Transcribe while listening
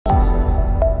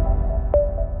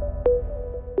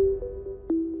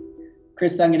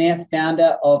Chris Duncan here,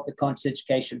 founder of the Conscious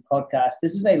Education Podcast.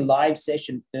 This is a live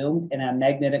session filmed in our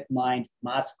Magnetic Mind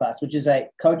Masterclass, which is a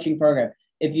coaching program.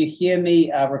 If you hear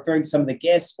me referring to some of the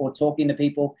guests or talking to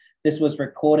people, this was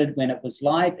recorded when it was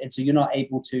live, and so you're not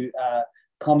able to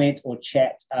comment or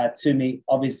chat to me,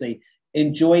 obviously.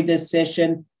 Enjoy this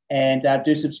session and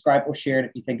do subscribe or share it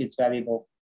if you think it's valuable.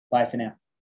 Bye for now.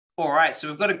 All right, so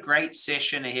we've got a great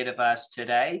session ahead of us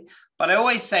today, but I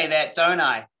always say that, don't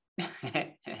I?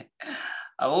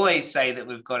 I always say that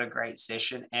we've got a great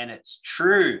session, and it's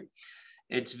true.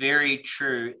 It's very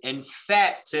true. In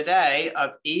fact, today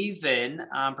I've even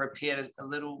prepared a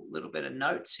little bit of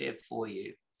notes here for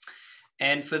you.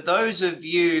 And for those of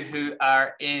you who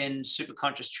are in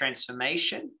Superconscious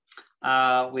transformation,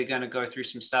 we're going to go through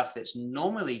some stuff that's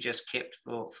normally just kept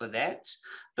for that.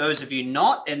 Those of you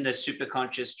not in the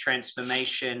Superconscious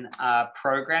transformation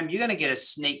program, you're going to get a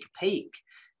sneak peek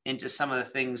into some of the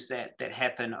things that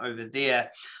happen over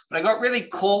there. But I got really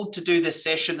called to do this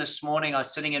session this morning. I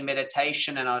was sitting in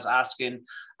meditation and I was asking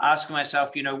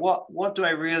myself, you know, what do I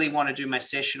really want to do my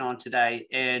session on today?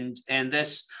 And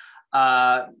this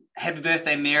happy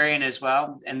birthday, Marion, as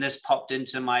well. And this popped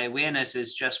into my awareness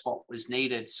as just what was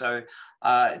needed. So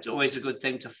it's always a good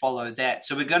thing to follow that.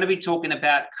 So we're going to be talking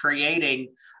about creating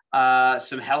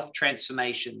some health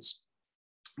transformations.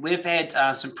 We've had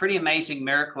some pretty amazing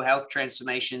miracle health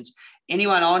transformations.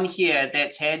 Anyone on here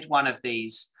that's had one of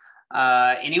these?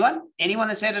 Anyone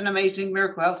that's had an amazing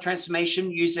miracle health transformation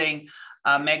using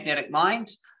Magnetic Mind?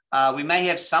 We may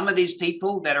have some of these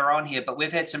people that are on here, but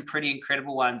we've had some pretty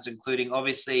incredible ones, including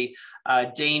obviously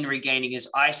Dean regaining his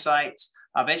eyesight.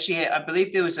 I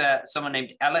believe there was someone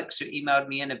named Alex who emailed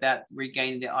me in about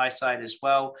regaining their eyesight as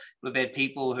well. We've had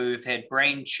people who've had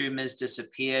brain tumors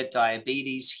disappear,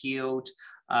 diabetes healed.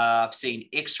 I've seen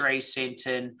X-rays sent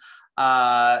in.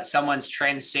 Someone's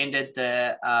transcended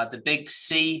the big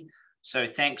C. So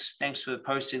thanks for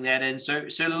posting that in. So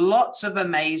lots of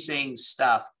amazing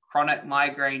stuff. Chronic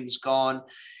migraines gone.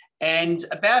 And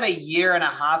about a year and a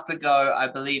half ago, I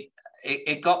believe,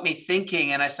 it got me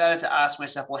thinking, and I started to ask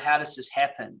myself, well, how does this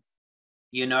happen?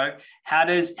 You know, how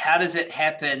does it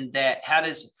happen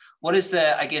what is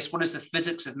the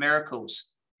physics of miracles?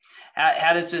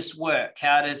 How does this work?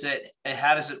 How does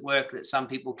it work that some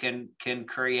people can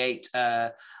create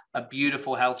a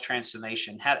beautiful health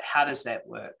transformation? How does that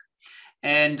work?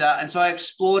 And so I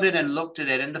explored it and looked at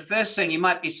it. And the first thing, you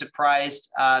might be surprised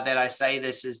that I say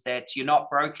this, is that you're not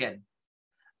broken.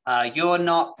 You're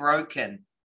not broken.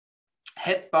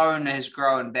 Hip bone has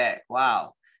grown back.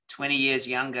 Wow. 20 years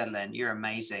younger, Lynn. You're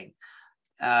amazing.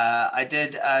 I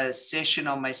did a session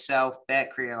on myself,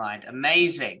 back realigned.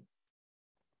 Amazing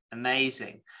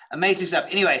stuff.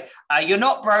 Anyway, you're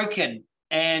not broken.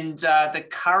 And the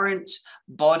current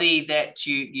body that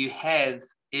you have,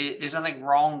 there's nothing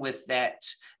wrong with that.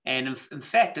 And in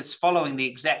fact, it's following the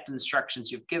exact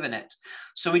instructions you've given it.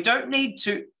 So we don't need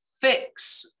to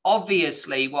fix,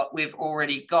 obviously, what we've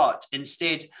already got.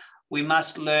 Instead, we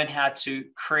must learn how to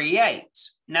create.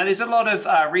 Now, there's a lot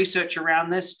of research around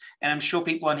this, and I'm sure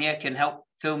people on here can help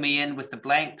fill me in with the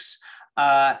blanks.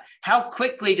 How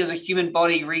quickly does a human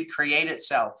body recreate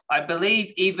itself? I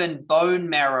believe even bone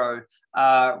marrow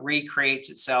recreates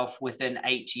itself within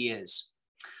 8 years.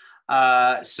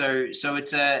 So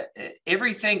it's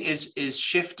everything is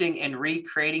shifting and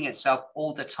recreating itself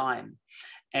all the time.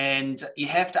 And you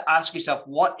have to ask yourself,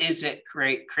 what is it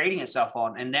creating itself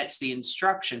on? And that's the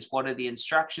instructions. What are the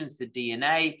instructions? The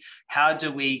DNA. How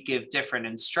do we give different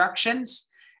instructions?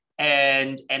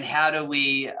 And how do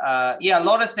we, a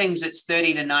lot of things, it's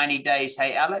 30 to 90 days.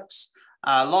 Hey, Alex,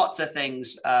 lots of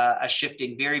things are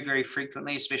shifting very, very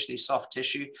frequently, especially soft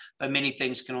tissue, but many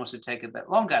things can also take a bit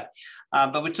longer.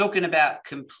 But we're talking about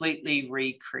completely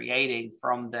recreating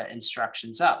from the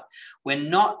instructions up. We're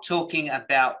not talking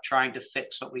about trying to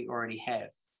fix what we already have.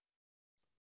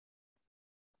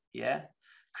 Yeah.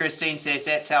 Christine says,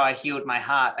 that's how I healed my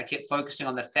heart. I kept focusing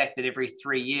on the fact that every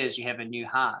 3 years you have a new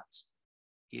heart.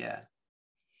 Yeah.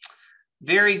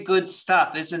 Very good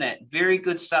stuff, isn't it? Very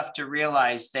good stuff to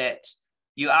realize that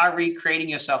you are recreating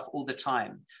yourself all the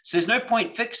time. So there's no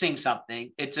point fixing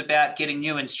something. It's about getting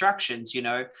new instructions. You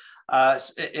know,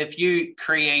 if you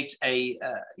create a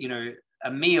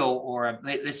meal, or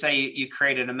let's say you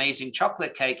create an amazing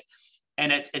chocolate cake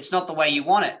and it's not the way you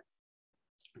want it,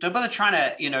 don't bother trying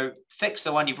to, fix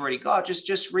the one you've already got.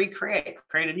 Just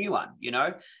create a new one,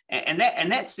 and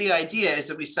that's the idea, is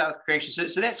that we start with creation.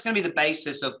 So that's going to be the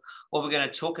basis of what we're going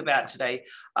to talk about today.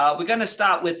 We're going to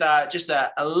start with just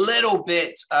a little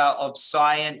bit of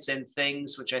science and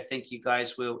things, which I think you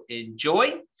guys will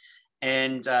enjoy.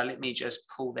 And let me just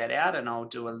pull that out and I'll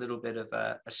do a little bit of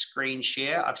a screen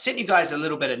share. I've sent you guys a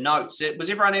little bit of notes. Was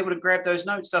everyone able to grab those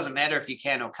notes? Doesn't matter if you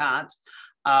can or can't.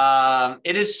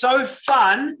 It is so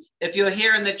fun if you're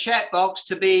here in the chat box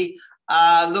to be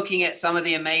looking at some of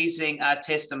the amazing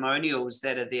testimonials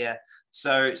that are there.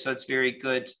 So it's very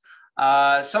good.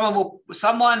 Someone will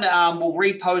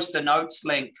repost the notes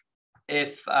link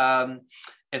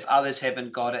if others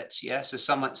haven't got it. Yeah. So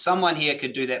someone here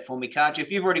could do that for me, can't you?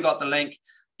 If you've already got the link,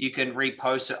 you can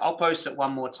repost it. I'll post it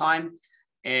one more time,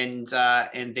 and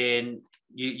then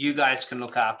you guys can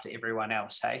look after everyone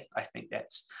else. Hey, I think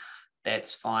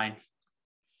that's fine.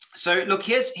 So look,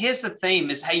 here's the theme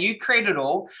is, hey, you create it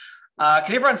all.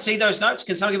 Can everyone see those notes?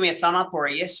 Can someone give me a thumb up or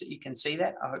a yes that you can see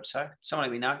that? I hope so. Someone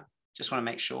let me know. Just want to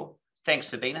make sure. Thanks,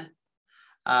 Sabina.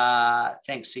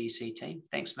 Thanks, CEC team.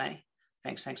 Thanks, May.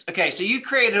 Thanks. Okay, so you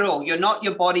create it all. You're not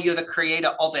your body, you're the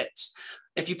creator of it.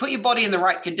 If you put your body in the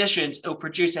right conditions, it'll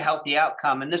produce a healthy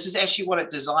outcome. And this is actually what it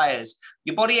desires.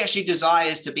 Your body actually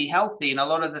desires to be healthy. And a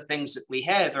lot of the things that we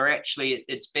have are actually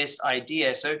its best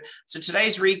idea. So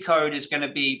today's Recode is going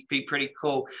to be pretty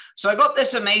cool. So I got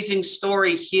this amazing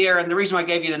story here. And the reason I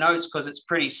gave you the notes because it's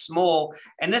pretty small.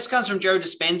 And this comes from Joe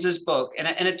Dispenza's book.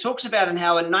 And it talks about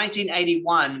how in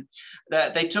 1981,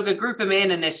 they took a group of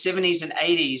men in their 70s and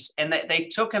 80s, and they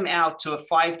took them out to a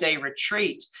 5-day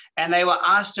retreat. And they were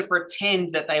asked to pretend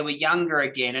that they were younger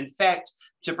again. In fact,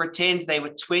 to pretend they were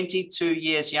 22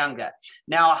 years younger.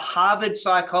 Now, a Harvard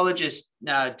psychologist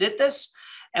did this.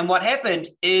 And what happened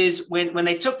is when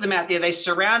they took them out there, they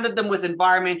surrounded them with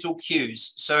environmental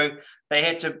cues. So they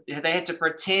had to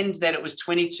pretend that it was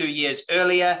 22 years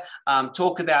earlier,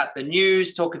 talk about the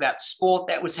news, talk about sport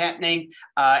that was happening.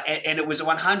 And it was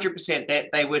 100%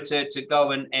 that they were to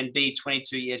go and be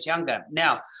 22 years younger.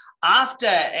 Now,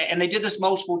 and they did this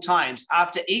multiple times,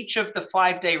 after each of the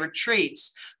 5-day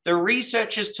retreats, the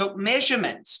researchers took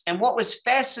measurements. And what was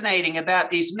fascinating about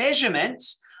these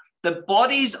measurements, the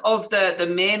bodies of the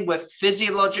men were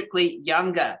physiologically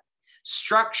younger,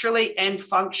 structurally and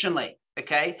functionally.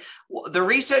 Okay. The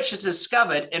researchers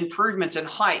discovered improvements in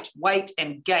height, weight,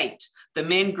 and gait. The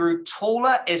men grew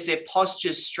taller as their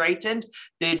postures straightened.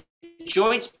 Their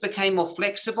joints became more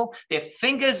flexible. Their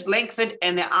fingers lengthened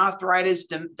and their arthritis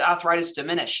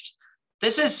diminished.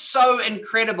 This is so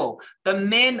incredible. The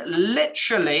men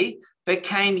literally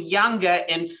became younger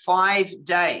in 5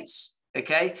 days.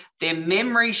 Okay. Their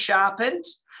memory sharpened.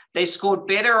 They scored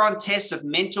better on tests of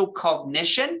mental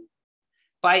cognition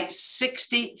by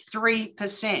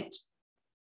 63%.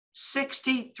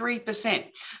 63%.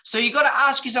 So you got to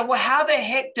ask yourself, well, how the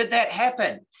heck did that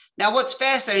happen? Now, what's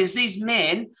fascinating is these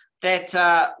men that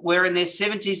were in their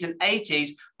 70s and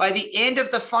 80s, by the end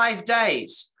of the 5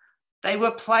 days, they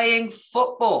were playing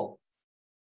football.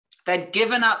 They'd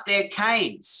given up their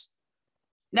canes.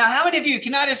 Now, how many of you,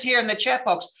 can I just hear in the chat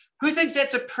box, who thinks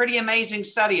that's a pretty amazing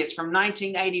study? It's from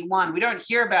 1981. We don't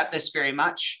hear about this very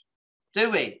much, do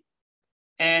we?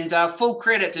 And full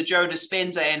credit to Joe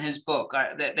Dispenza and his book.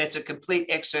 That's a complete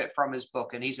excerpt from his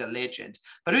book, and he's a legend.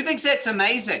 But who thinks that's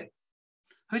amazing?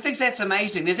 Who thinks that's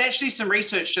amazing? There's actually some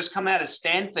research just come out of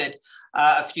Stanford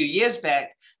a few years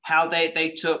back, how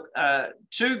they took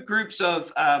 2 groups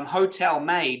of hotel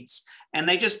maids, and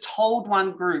they just told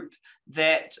one group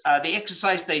that the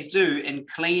exercise they do in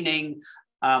cleaning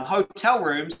hotel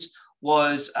rooms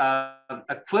was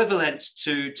equivalent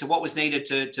to what was needed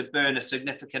to burn a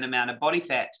significant amount of body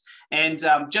fat. And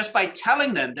just by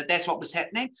telling them that that's what was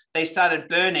happening, they started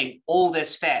burning all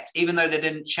this fat, even though they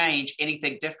didn't change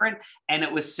anything different. And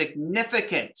it was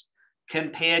significant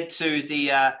compared to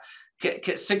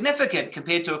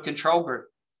a control group.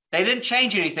 They didn't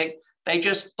change anything. They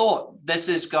just thought this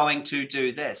is going to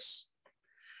do this.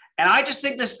 And I just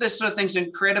think this sort of thing's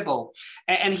incredible.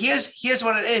 And here's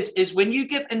what it is when you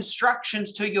give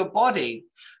instructions to your body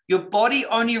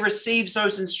only receives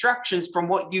those instructions from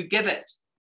what you give it.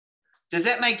 Does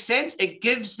that make sense? It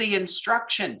gives the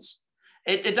instructions.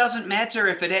 It doesn't matter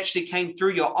if it actually came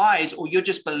through your eyes or you're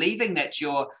just believing that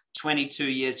you're 22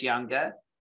 years younger.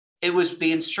 It was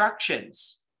the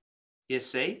instructions, you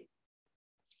see?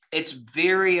 It's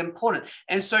very important.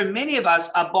 And so many of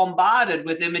us are bombarded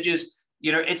with images.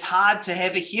 You know, it's hard to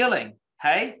have a healing,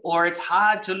 hey? Or it's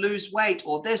hard to lose weight,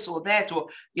 or this or that. Or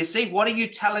you see, what are you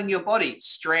telling your body?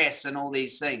 Stress and all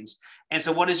these things. And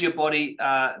so what does your body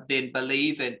then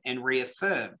believe and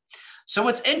reaffirm? So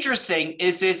what's interesting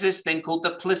is there's this thing called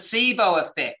the placebo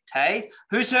effect, hey?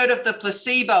 Who's heard of the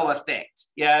placebo effect?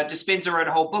 Yeah, Dispenza wrote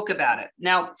a whole book about it.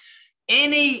 Now,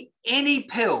 Any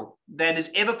pill that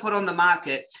is ever put on the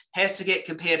market has to get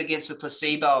compared against a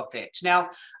placebo effect. Now,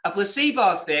 a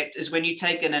placebo effect is when you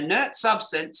take an inert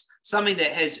substance, something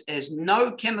that has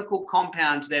no chemical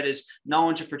compound that is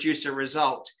known to produce a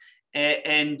result,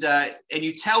 and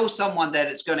you tell someone that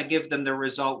it's going to give them the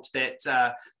result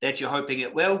that you're hoping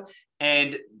it will,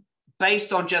 and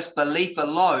based on just belief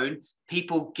alone,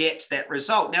 people get that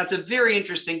result. Now, it's a very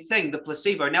interesting thing, the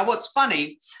placebo. Now, what's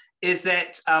funny is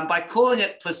that by calling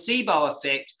it placebo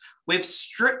effect, we've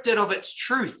stripped it of its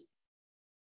truth.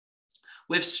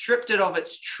 We've stripped it of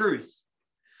its truth.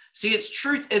 See, its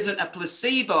truth isn't a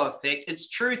placebo effect. Its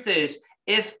truth is,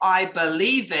 if I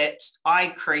believe it, I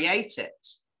create it.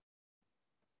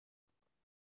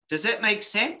 Does that make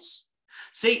sense?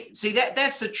 See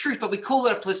that's the truth, but we call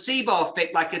it a placebo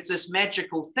effect like it's this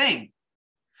magical thing.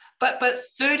 But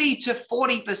 30 to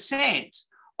 40%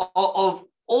 of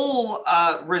all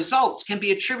results can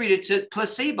be attributed to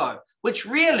placebo, which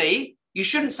really, you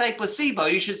shouldn't say placebo,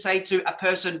 you should say to a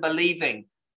person believing,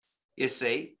 you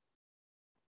see.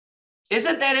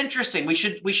 Isn't that interesting? We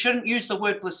shouldn't use the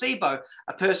word placebo,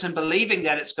 a person believing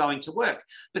that it's going to work,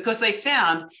 because they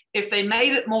found if they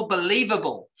made it more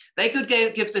believable, they could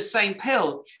give the same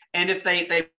pill, and if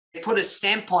they put a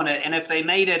stamp on it, and if they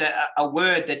made it a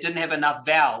word that didn't have enough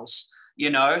vowels, you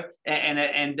know,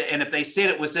 and if they said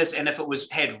it was this, and if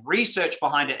it had research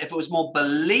behind it, if it was more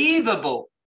believable,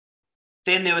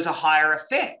 then there was a higher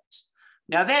effect.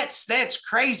 Now that's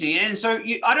crazy, and so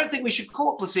I don't think we should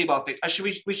call it placebo effect.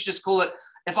 We should just call it,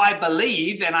 if I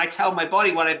believe and I tell my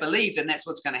body what I believe, then that's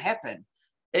what's going to happen.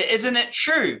 Isn't it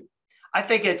true? I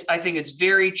think it's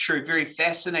very true, very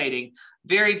fascinating,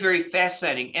 very, very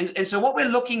fascinating. And so what we're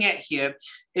looking at here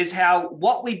is how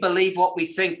what we believe, what we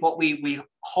think, what we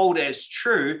hold as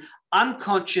true,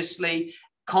 unconsciously,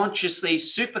 consciously,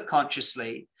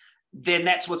 superconsciously, then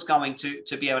that's what's going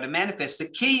to be able to manifest. The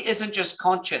key isn't just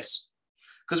conscious,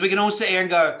 because we can all sit here and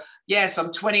go, yes,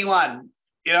 I'm 21.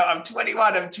 You know, I'm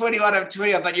 21,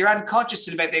 but you're unconscious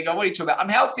in the back there. Go, what are you talking about? I'm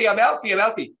healthy.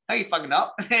 No, you fucking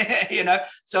not. You know,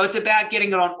 so it's about getting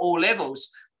it on all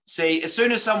levels. See, as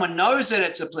soon as someone knows that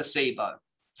it's a placebo,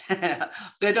 that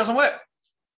doesn't work.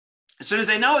 As soon as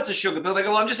they know it's a sugar pill, they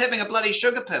go, well, I'm just having a bloody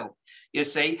sugar pill, you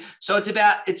see. So it's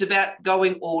about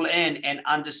going all in and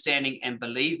understanding and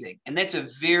believing. And that's a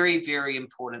very, very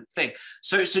important thing.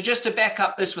 So just to back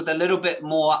up this with a little bit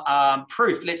more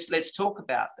proof, let's talk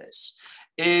about this,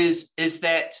 is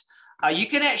that you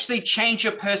can actually change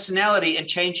your personality and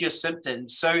change your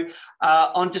symptoms. So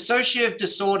on dissociative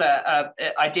disorder,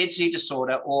 identity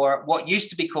disorder, or what used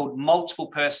to be called multiple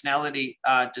personality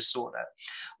disorder,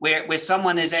 where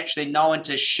someone is actually known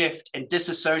to shift and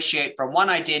disassociate from one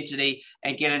identity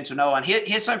and get into another one.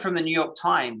 Here's something from the New York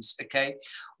Times, okay,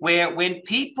 where when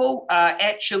people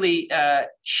actually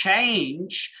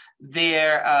change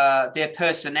their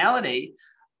personality,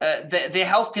 their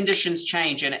health conditions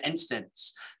change in an instant.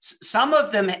 Some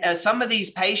of these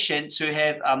patients who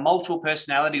have multiple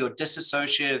personality or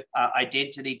dissociative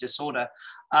identity disorder,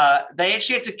 they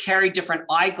actually have to carry different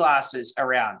eyeglasses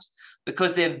around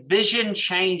because their vision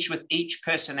changed with each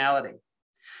personality.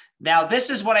 Now,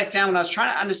 this is what I found when I was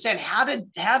trying to understand how did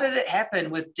it happen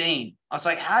with Dean? I was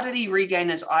like, how did he regain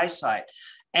his eyesight?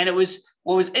 And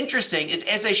what was interesting is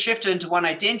as they shifted into one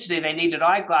identity, they needed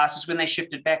eyeglasses. When they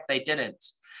shifted back, they didn't.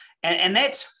 And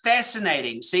that's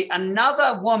fascinating. See,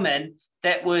 another woman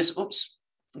that was,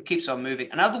 it keeps on moving.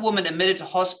 Another woman admitted to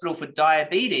hospital for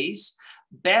diabetes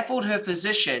baffled her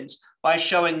physicians by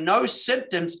showing no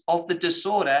symptoms of the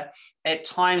disorder at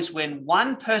times when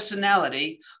one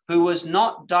personality who was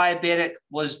not diabetic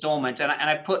was dormant. And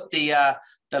I put the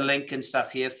link and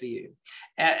stuff here for you.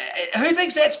 Who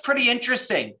thinks that's pretty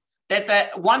interesting?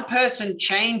 That one person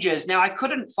changes. Now, I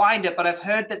couldn't find it, but I've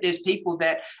heard that there's people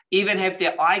that even have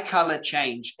their eye color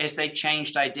change as they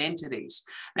changed identities.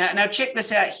 Now check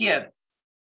this out here.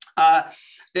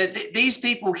 These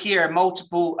people here,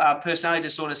 multiple personality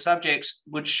disorder subjects,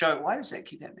 would show, why does that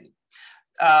keep happening?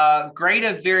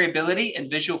 Greater variability in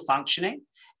visual functioning.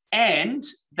 And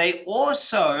they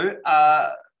also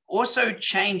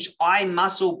change eye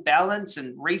muscle balance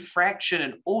and refraction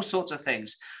and all sorts of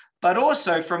things. But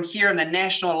also from here in the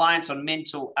National Alliance on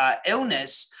Mental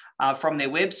Illness, from their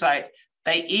website,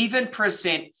 they even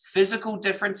present physical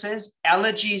differences,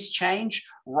 allergies change,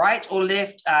 right or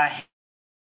left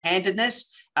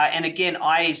handedness, and again,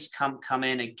 eyes come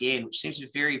in again, which seems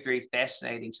very, very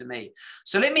fascinating to me.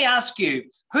 So let me ask you,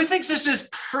 who thinks this is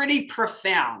pretty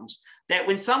profound, that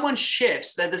when someone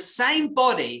shifts, they're the same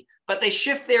body, but they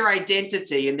shift their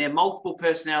identity in their multiple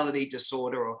personality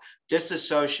disorder or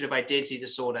dissociative identity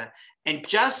disorder. And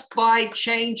just by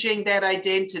changing that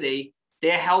identity,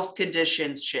 their health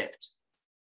conditions shift.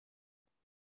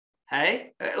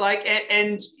 Hey, like,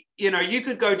 and you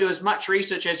could go do as much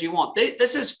research as you want.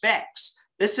 This is facts.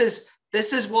 This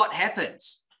is what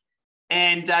happens.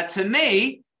 And to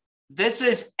me, this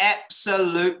is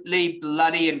absolutely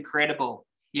bloody incredible.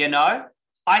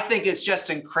 I think it's just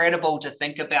incredible to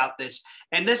think about this.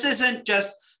 And this isn't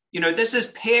just, this is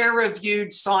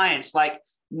peer-reviewed science, like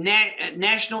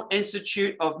National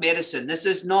Institute of Medicine. This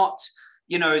is not,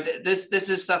 this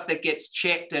is stuff that gets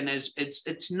checked, and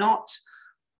it's not,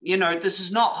 this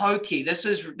is not hokey. This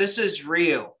is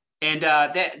real. And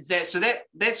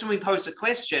that's when we pose the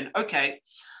question, okay,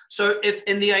 so if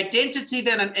in the identity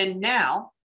that I'm in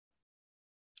now,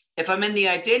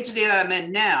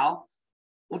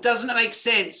 well, doesn't it make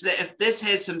sense that if this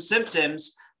has some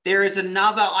symptoms, there is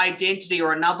another identity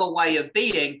or another way of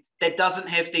being that doesn't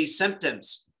have these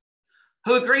symptoms?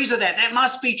 Who agrees with that? That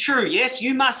must be true. Yes,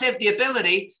 you must have the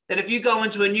ability that if you go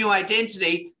into a new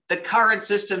identity, the current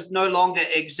systems no longer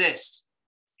exist.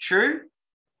 True?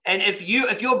 And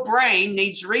if your brain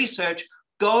needs research,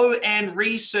 go and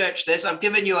research this. I've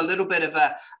given you a little bit of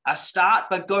a start,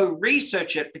 but go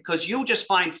research it, because you'll just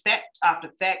find fact after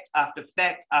fact after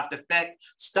fact after fact,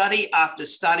 study after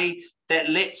study that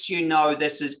lets you know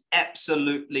this is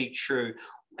absolutely true.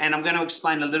 And I'm going to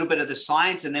explain a little bit of the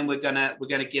science, and then we're going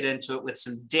to get into it with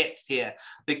some depth here,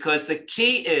 because the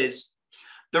key is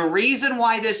the reason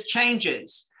why this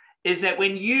changes is that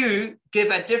when you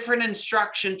give a different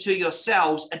instruction to your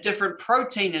cells, a different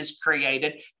protein is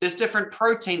created. This different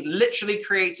protein literally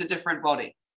creates a different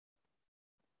body.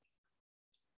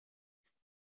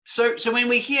 So when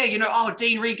we hear,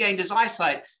 Dean regained his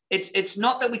eyesight, it's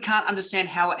not that we can't understand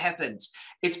how it happens.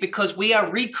 It's because we are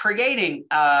recreating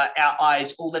our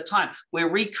eyes all the time. We're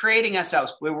recreating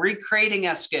ourselves. We're recreating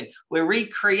our skin. We're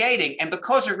recreating. And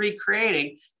because we're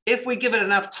recreating, if we give it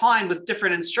enough time with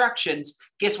different instructions,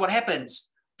 guess what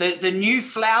happens? The new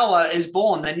flower is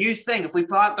born, the new thing. If we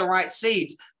plant the right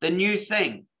seeds, the new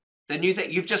thing,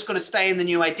 you've just got to stay in the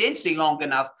new identity long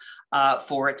enough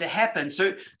for it to happen.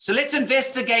 So let's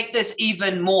investigate this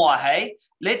even more, hey?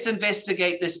 Let's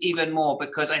investigate this even more,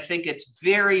 because I think it's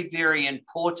very, very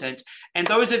important. And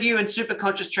those of you in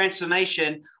Superconscious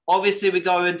Transformation, obviously we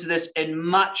go into this in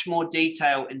much more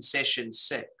detail in session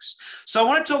 6. So I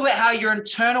want to talk about how your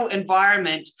internal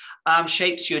environment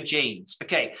shapes your genes.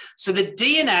 Okay, so the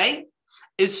DNA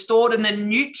is stored in the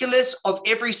nucleus of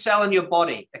every cell in your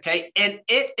body, okay? And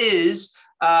it is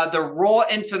the raw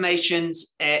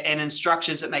informations and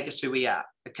instructions that make us who we are,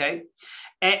 okay?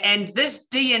 And this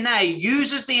DNA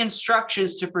uses the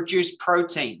instructions to produce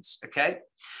proteins, okay?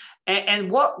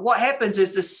 And what happens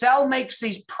is the cell makes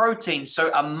these proteins. So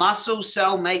a muscle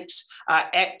cell makes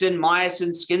actin,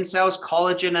 myosin, skin cells,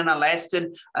 collagen, and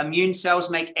elastin. Immune cells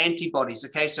make antibodies,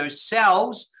 okay? So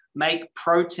cells make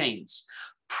proteins.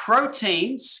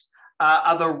 Proteins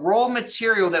are the raw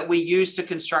material that we use to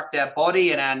construct our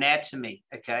body and our anatomy,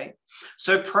 okay?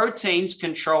 So proteins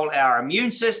control our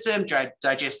immune system,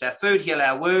 digest our food, heal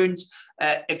our wounds,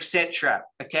 etc.,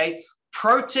 okay?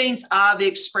 Proteins are the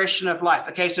expression of life,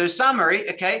 okay? So summary,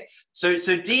 okay? So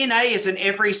DNA is in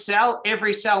every cell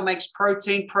makes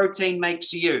protein, protein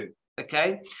makes you,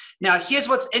 okay? Now, here's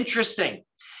what's interesting.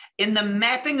 In the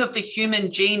mapping of the human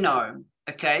genome,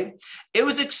 okay, it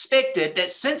was expected that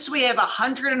since we have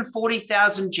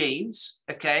 140,000 genes,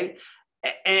 okay,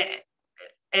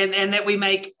 and that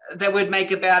would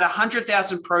make about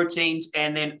 100,000 proteins,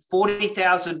 and then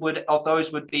 40,000 of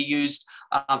those would be used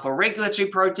for regulatory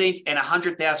proteins, and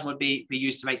 100,000 would be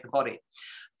used to make the body.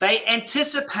 They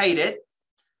anticipated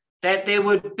that there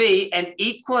would be an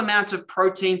equal amount of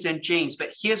proteins and genes,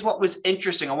 but here's what was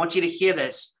interesting. I want you to hear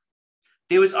this.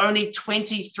 There was only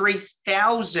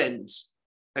 23,000,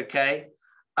 okay,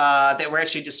 that were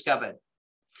actually discovered.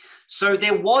 So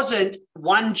there wasn't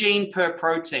one gene per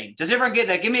protein. Does everyone get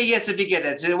that? Give me a yes if you get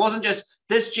that. So it wasn't just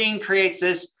this gene creates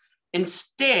this.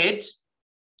 Instead,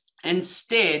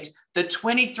 the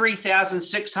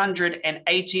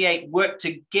 23,688 work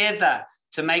together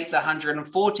to make the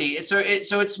 140. So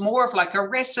it's more of like a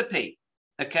recipe,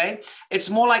 okay? It's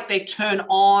more like they turn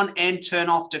on and turn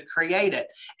off to create it.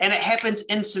 And it happens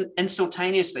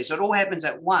instantaneously. So it all happens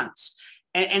at once.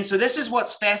 And so this is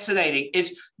what's fascinating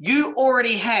is you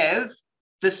already have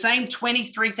the same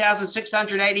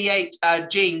 23,688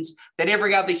 genes that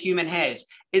every other human has.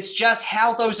 It's just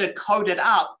how those are coded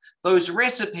up, those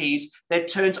recipes that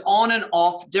turns on and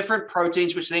off different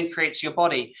proteins, which then creates your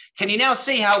body. Can you now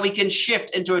see how we can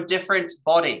shift into a different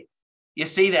body? You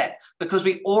see that? Because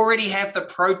we already have the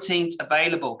proteins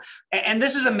available. And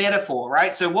this is a metaphor,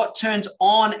 right? So what turns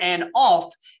on and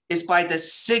off is by the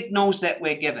signals that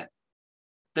we're given,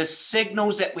 the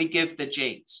signals that we give the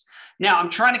genes. Now, I'm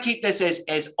trying to keep this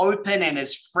as open and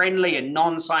as friendly and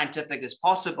non-scientific as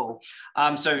possible.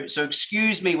 So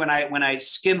excuse me when I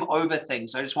skim over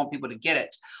things. I just want people to get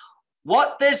it.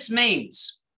 What this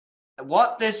means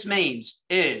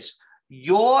is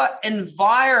your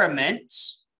environment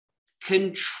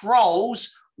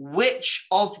controls which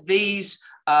of these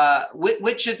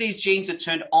genes are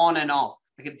turned on and off.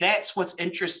 Okay, that's what's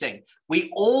interesting.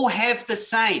 We all have the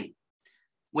same.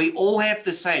 We all have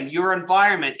the same, your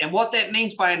environment. And what that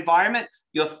means by environment,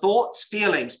 your thoughts,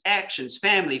 feelings, actions,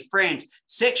 family, friends,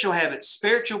 sexual habits,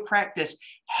 spiritual practice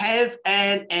have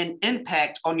an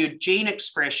impact on your gene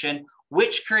expression,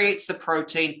 which creates the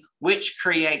protein, which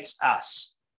creates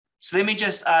us. So let me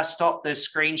just stop this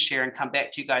screen share and come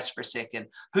back to you guys for a second.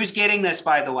 Who's getting this,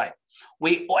 by the way?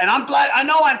 I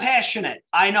know I'm passionate.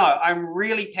 I know I'm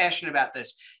really passionate about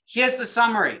this. Here's the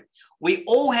summary. We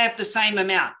all have the same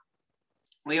amount.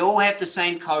 We all have the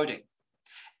same coding.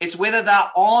 It's whether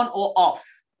they're on or off.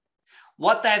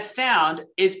 What they've found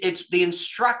is it's the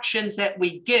instructions that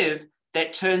we give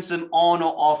that turns them on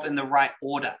or off in the right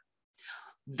order.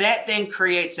 That then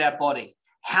creates our body.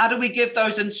 How do we give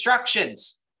those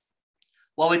instructions?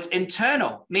 Well, it's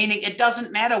internal, meaning it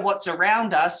doesn't matter what's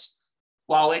around us.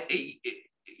 Well,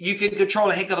 you can control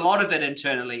a heck of a lot of it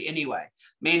internally anyway,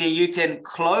 meaning you can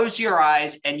close your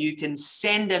eyes and you can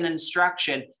send an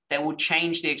instruction that will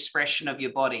change the expression of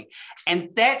your body. And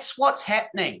that's what's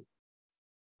happening.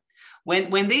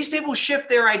 When these people shift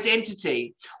their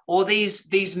identity, or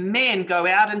these men go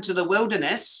out into the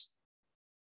wilderness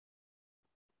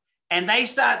and they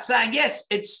start saying, yes,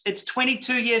 it's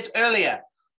 22 years earlier.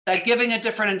 They're giving a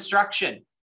different instruction.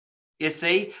 You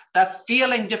see, they're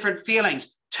feeling different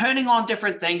feelings, turning on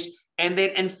different things, and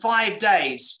then in 5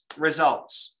 days,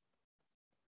 results.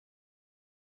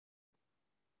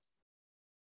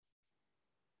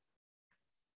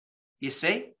 You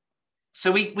see?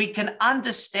 So we can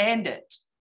understand it.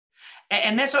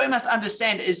 And that's what we must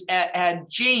understand is our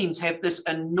genes have this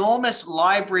enormous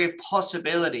library of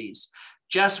possibilities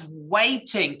just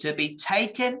waiting to be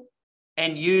taken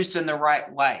and used in the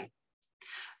right way.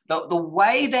 The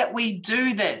way that we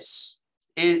do this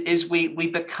is we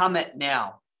become it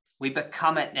now. We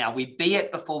become it now. We be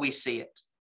it before we see it.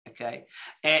 Okay.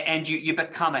 And you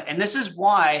become it. And this is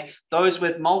why those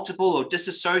with multiple or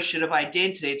dissociative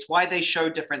identity, it's why they show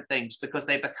different things, because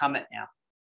they become it now.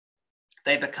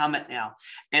 They become it now.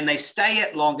 And they stay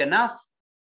it long enough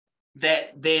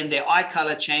that then their eye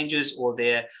color changes, or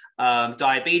their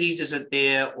diabetes isn't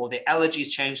there, or their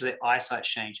allergies change, or their eyesight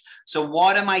change. So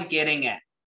what am I getting at?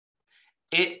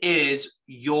 It is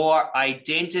your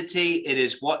identity. It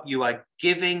is what you are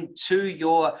giving to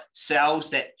your cells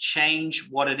that change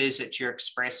what it is that you're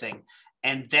expressing.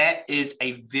 And that is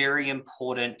a very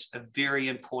important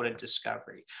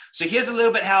discovery. So here's a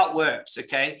little bit how it works,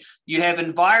 okay? You have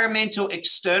environmental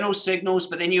external signals,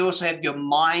 but then you also have your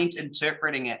mind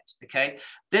interpreting it, okay?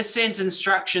 This sends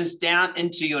instructions down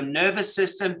into your nervous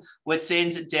system, which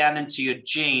sends it down into your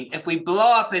gene. If we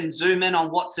blow up and zoom in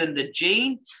on what's in the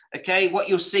gene, okay, what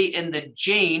you'll see in the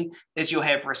gene is you'll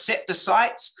have receptor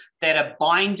sites that are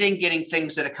binding, getting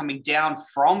things that are coming down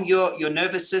from your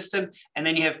nervous system. And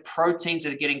then you have proteins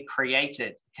that are getting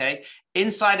created, okay?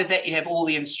 Inside of that, you have all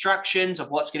the instructions of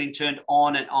what's getting turned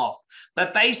on and off.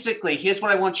 But basically, here's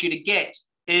what I want you to get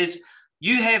is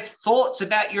you have thoughts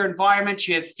about your environment,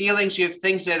 you have feelings, you have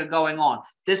things that are going on.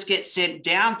 This gets sent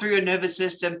down through your nervous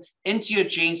system into your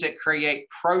genes that create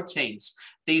proteins.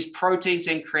 These proteins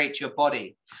then create your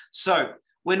body. So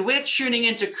when we're tuning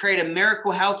in to create a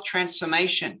miracle health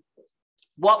transformation,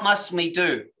 what must we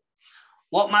do?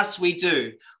 What must we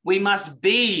do? We must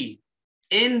be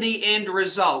in the end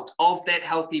result of that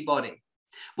healthy body.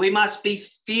 We must be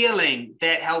feeling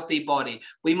that healthy body.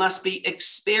 We must be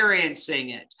experiencing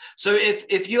it. So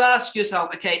if you ask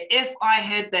yourself, okay, if I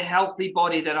had the healthy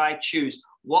body that I choose,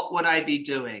 what would I be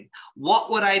doing?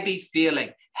 What would I be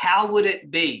feeling? How would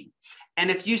it be? And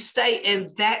if you stay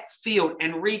in that field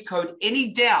and recode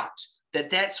any doubt that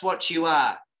that's what you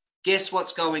are, guess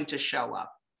what's going to show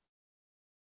up?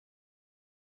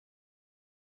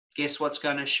 Guess what's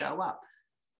going to show up?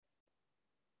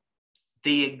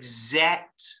 The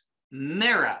exact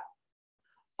mirror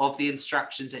of the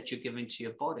instructions that you're giving to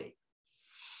your body.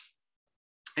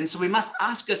 And so we must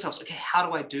ask ourselves, okay, how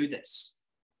do I do this?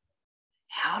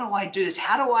 how do I do this?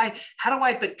 How do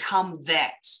I become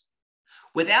that?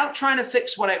 Without trying to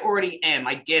fix what I already am.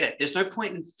 I get it. There's no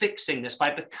point in fixing this.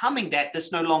 By becoming that,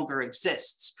 this no longer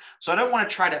exists. So I don't want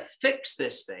to try to fix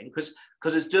this thing because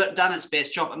it's done its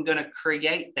best job. I'm going to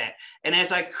create that. And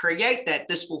as I create that,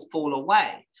 this will fall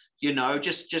away. You know,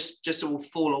 just it will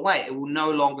fall away. It will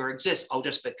no longer exist. I'll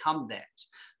just become that.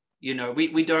 You know,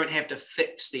 we don't have to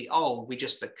fix the old. We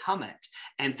just become it.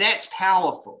 And that's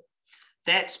powerful.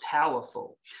 That's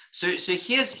powerful. So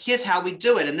here's how we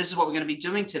do it. And this is what we're going to be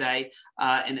doing today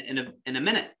in a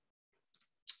minute,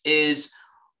 is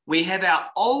we have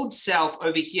our old self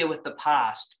over here with the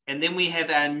past, and then we have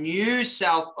our new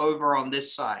self over on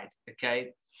this side,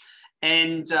 okay?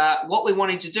 And what we're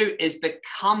wanting to do is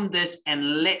become this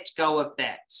and let go of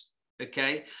that,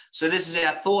 okay? So this is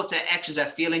our thoughts, our actions, our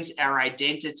feelings, our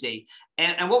identity.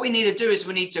 And what we need to do is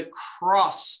we need to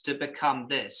cross to become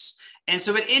this. And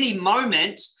so at any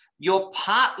moment, you're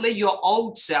partly your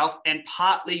old self and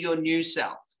partly your new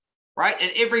self, right?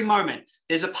 At every moment,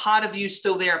 there's a part of you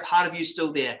still there, a part of you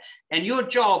still there. And your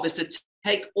job is to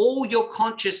take all your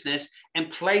consciousness and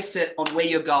place it on where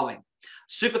you're going.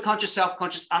 Superconscious,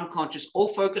 self-conscious, unconscious, all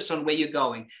focus on where you're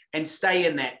going and stay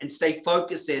in that and stay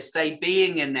focused there, stay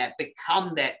being in that,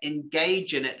 become that,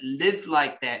 engage in it, live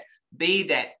like that. Be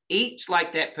that, eat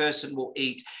like that person will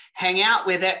eat, hang out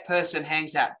where that person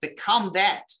hangs out, become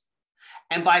that.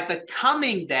 And by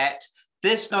becoming that,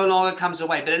 this no longer comes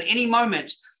away. But at any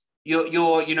moment, you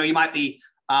might be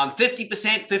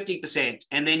 50%, 50%,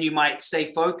 and then you might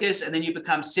stay focused, and then you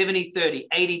become 70-30,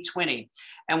 80-20.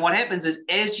 And what happens is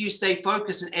as you stay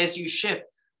focused and as you shift,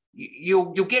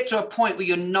 you'll get to a point where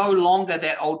you're no longer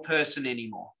that old person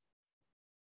anymore.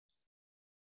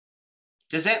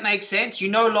 Does that make sense?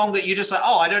 You're just like,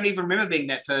 oh, I don't even remember being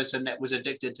that person that was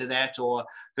addicted to that or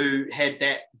who had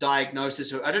that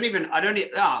diagnosis. Or I don't even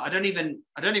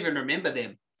remember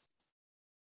them.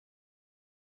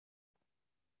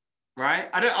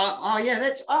 Right?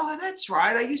 That's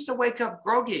right. I used to wake up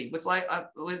groggy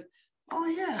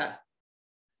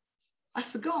I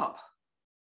forgot.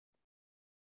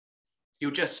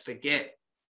 You'll just forget.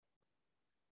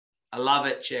 I love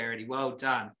it, Charity. Well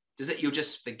done. You'll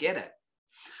just forget it.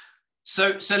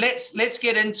 So let's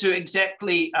get into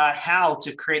exactly how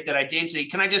to create that identity.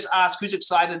 Can I just ask who's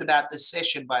excited about this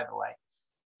session, by the way?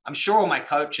 I'm sure all my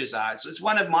coaches are. It's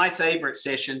one of my favorite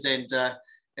sessions, and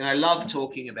I love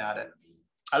talking about it.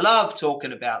 I love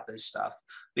talking about this stuff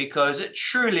because it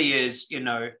truly is,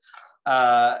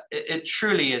 it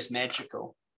truly is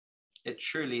magical. It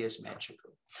truly is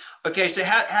magical. Okay, so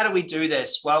how do we do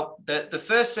this? Well, the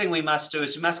first thing we must do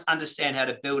is we must understand how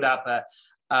to build up a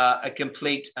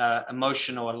complete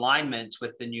emotional alignment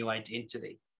with the new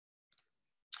identity.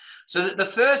 So the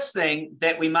first thing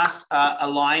that we must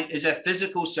align is our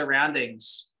physical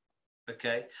surroundings.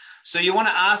 Okay, so you want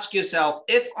to ask yourself,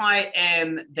 if I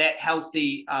am that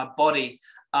healthy body,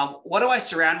 what do I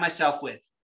surround myself with?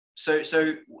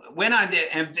 So when I'm there,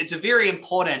 and it's a very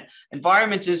important,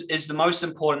 environment is the most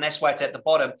important. That's why it's at the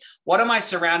bottom. What am I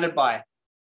surrounded by?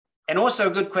 And also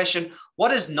a good question,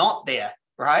 what is not there?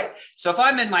 Right? So if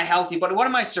I'm in my healthy body, what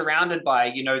am I surrounded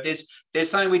by? There's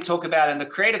something we talk about in the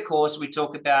Creator course. We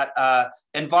talk about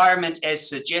environment as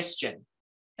suggestion.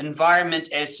 Environment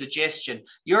as suggestion.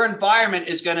 Your environment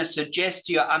is going to suggest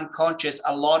to your unconscious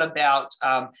a lot about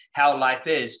how life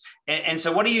is. And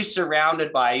so what are you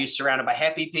surrounded by? Are you surrounded by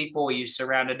happy people? Are you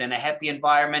surrounded in a happy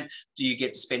environment? Do you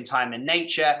get to spend time in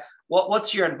nature?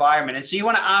 What's your environment? And so you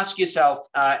want to ask yourself,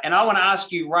 and I want to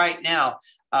ask you right now,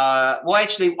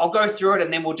 actually, I'll go through it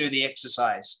and then we'll do the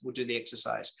exercise.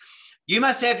 You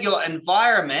must have your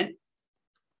environment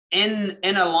in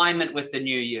alignment with the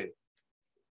new you.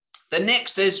 The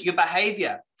next is your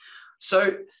behavior.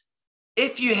 So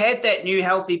if you had that new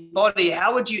healthy body,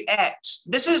 how would you act?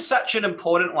 This is such an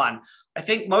important one. I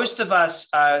think most of us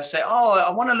say, oh,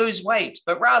 I want to lose weight,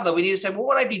 but rather we need to say, well,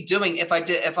 what would I be doing if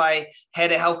I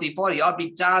had a healthy body? I'd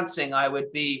be dancing. I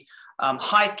would be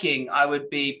hiking. I would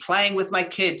be playing with my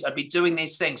kids. I'd be doing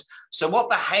these things. So what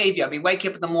behavior? I'd be waking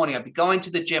up in the morning. I'd be going to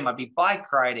the gym. I'd be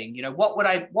bike riding. What would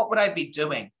I be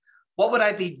doing? What would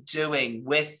I be doing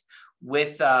with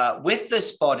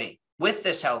this body, with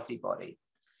this healthy body,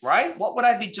 right? What would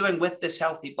I be doing with this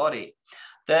healthy body?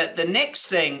 The next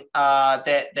thing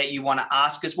that you want to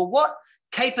ask is, well, what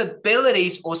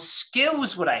capabilities or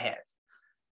skills would I have?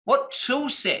 What tool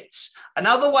sets?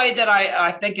 Another way that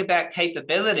I think about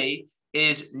capability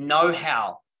is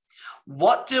know-how.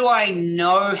 What do I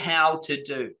know how to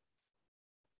do?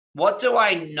 What do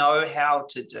I know how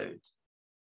to do?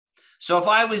 So if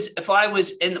I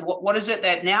was in, what is it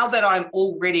that now that I'm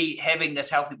already having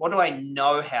this healthy, what do I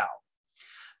know how?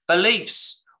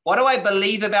 Beliefs. What do I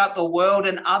believe about the world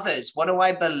and others? What do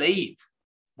I believe?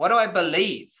 What do I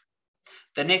believe?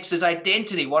 The next is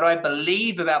identity. What do I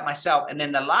believe about myself? And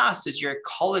then the last is your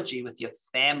ecology with your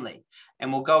family.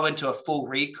 And we'll go into a full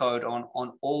recode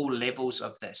on all levels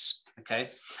of this. Okay.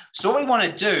 So what we want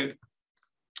to do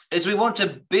is we want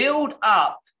to build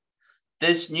up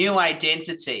this new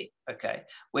identity. Okay.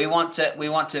 We want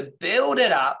to build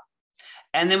it up,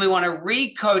 and then we want to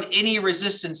recode any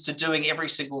resistance to doing every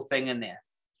single thing in there.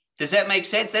 Does that make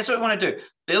sense? That's what we want to do.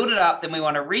 Build it up, then we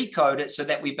want to recode it so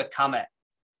that we become it.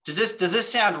 Does this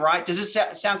sound right? Does this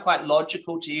sound quite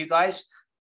logical to you guys?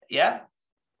 Yeah?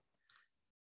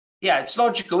 Yeah, it's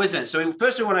logical, isn't it? So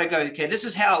first we want to go, okay, this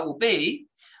is how it will be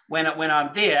when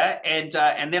I'm there, and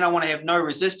then I want to have no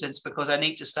resistance because I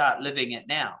need to start living it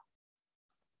now.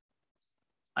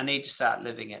 I need to start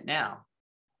living it now.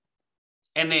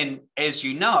 And then, as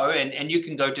you know, and you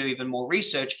can go do even more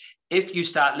research, if you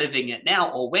start living it now,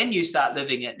 or when you start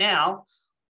living it now,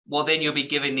 well, then you'll be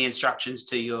giving the instructions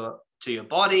to your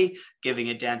body, giving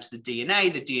it down to the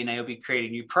DNA. The DNA will be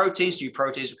creating new proteins will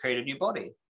create a new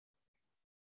body.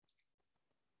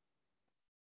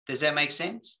 Does that make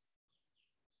sense?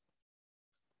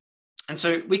 And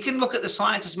so we can look at the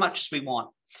science as much as we want,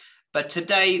 but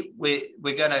today we're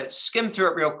going to skim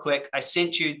through it real quick. I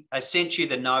sent you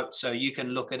the note so you can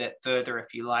look at it further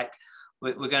if you like.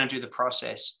 We're going to do the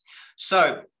process.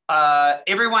 So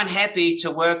everyone happy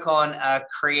to work on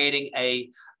creating a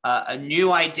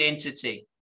new identity?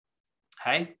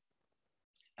 Okay,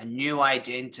 a new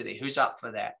identity. Who's up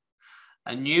for that?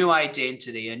 A new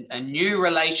identity, and a new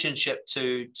relationship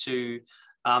to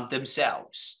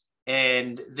themselves,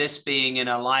 and this being in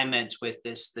alignment with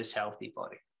this healthy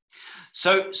body.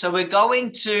 So we're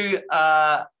going to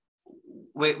go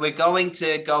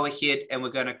ahead and we're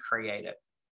going to create it,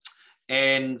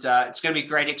 and it's going to be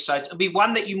great exercise. It'll be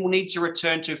one that you will need to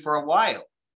return to for a while.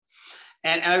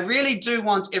 And I really do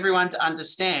want everyone to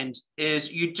understand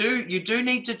is you do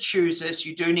need to choose this.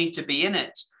 You do need to be in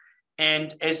it.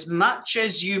 And as much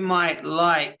as you might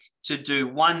like to do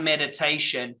one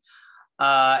meditation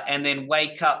and then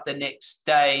wake up the next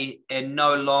day and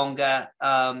no longer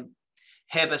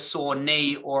have a sore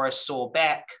knee or a sore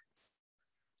back,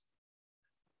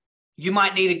 you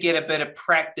might need to get a bit of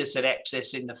practice at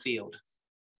accessing the field.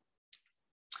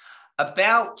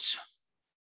 About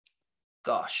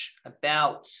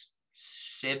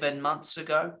 7 months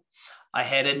ago, I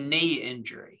had a knee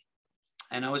injury.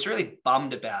 And I was really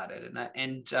bummed about it.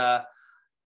 And I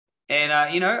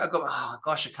got, oh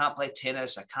gosh, I can't play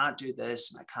tennis. I can't do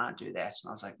this and I can't do that. And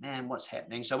I was like, man, what's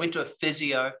happening? So I went to a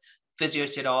physio. Physio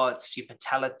said, oh, it's your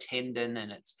patella tendon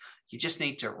and you just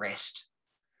need to rest.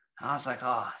 And I was like,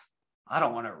 oh, I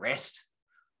don't want to rest.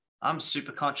 I'm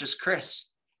Superconscious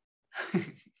Chris.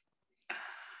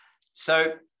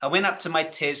 So I went up to my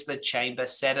Tesla chamber,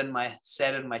 sat in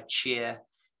my chair,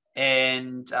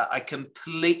 and I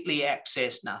completely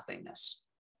accessed nothingness.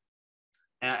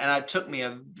 And it took me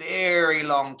a very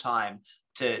long time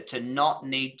to not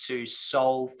need to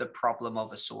solve the problem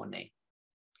of a sore knee.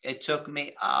 It took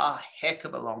me a heck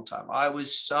of a long time. I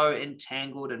was so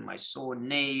entangled in my sore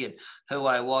knee and who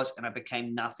I was, and I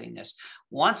became nothingness.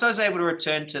 Once I was able to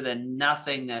return to the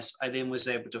nothingness, I then was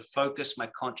able to focus my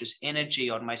conscious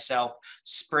energy on myself,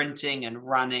 sprinting and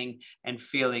running and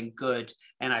feeling good.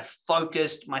 And I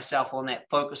focused myself on that,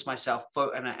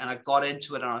 and I got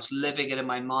into it, and I was living it in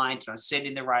my mind, and I was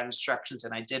sending the right instructions,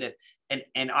 and I did it.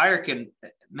 And I reckon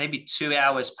maybe 2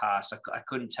 hours passed. I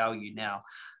couldn't tell you now.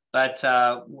 But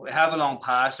however long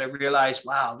passed, I realized,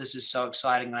 wow, this is so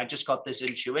exciting. And I just got this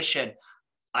intuition.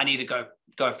 I need to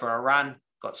go for a run.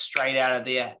 Got straight out of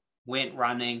there, went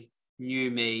running, knew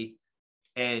me,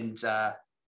 and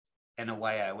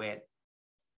away I went.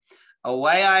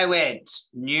 Away I went,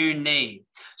 new knee.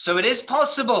 So it is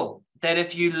possible that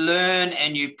if you learn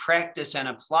and you practice and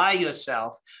apply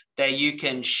yourself, that you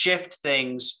can shift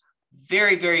things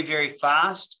very, very, very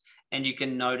fast, and you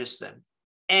can notice them.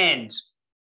 And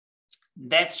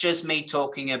that's just me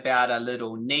talking about a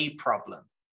little knee problem.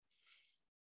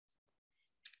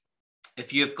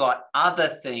 If you've got other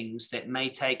things that may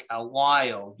take a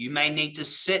while, you may need to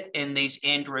sit in these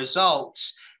end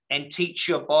results and teach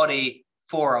your body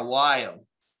for a while.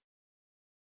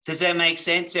 Does that make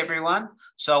sense, everyone?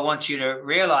 So I want you to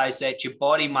realize that your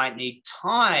body might need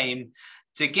time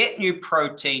to get new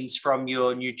proteins from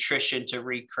your nutrition to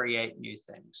recreate new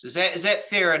things. Is that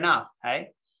fair enough?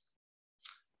 Hey?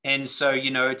 And so,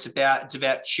 it's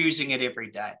about choosing it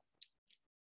every day.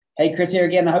 Hey, Chris here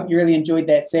again. I hope you really enjoyed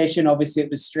that session. Obviously, it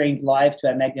was streamed live to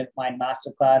our Magnetic Mind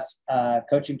Masterclass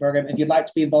coaching program. If you'd like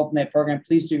to be involved in that program,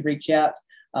 please do reach out.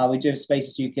 We do have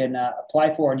spaces you can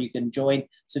apply for and you can join.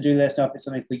 So do let us know if it's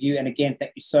something for you. And again,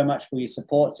 thank you so much for your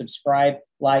support. Subscribe,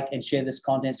 like, and share this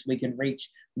content so we can reach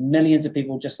millions of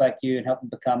people just like you and help them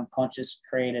become conscious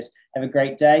creators. Have a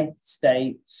great day.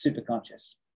 Stay super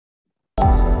conscious.